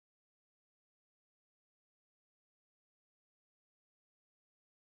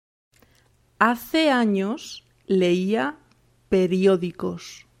Hace años leía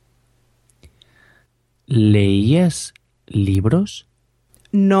periódicos. ¿Leías libros?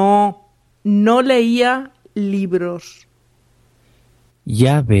 No, no leía libros.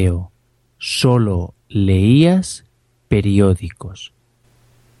 Ya veo, solo leías periódicos.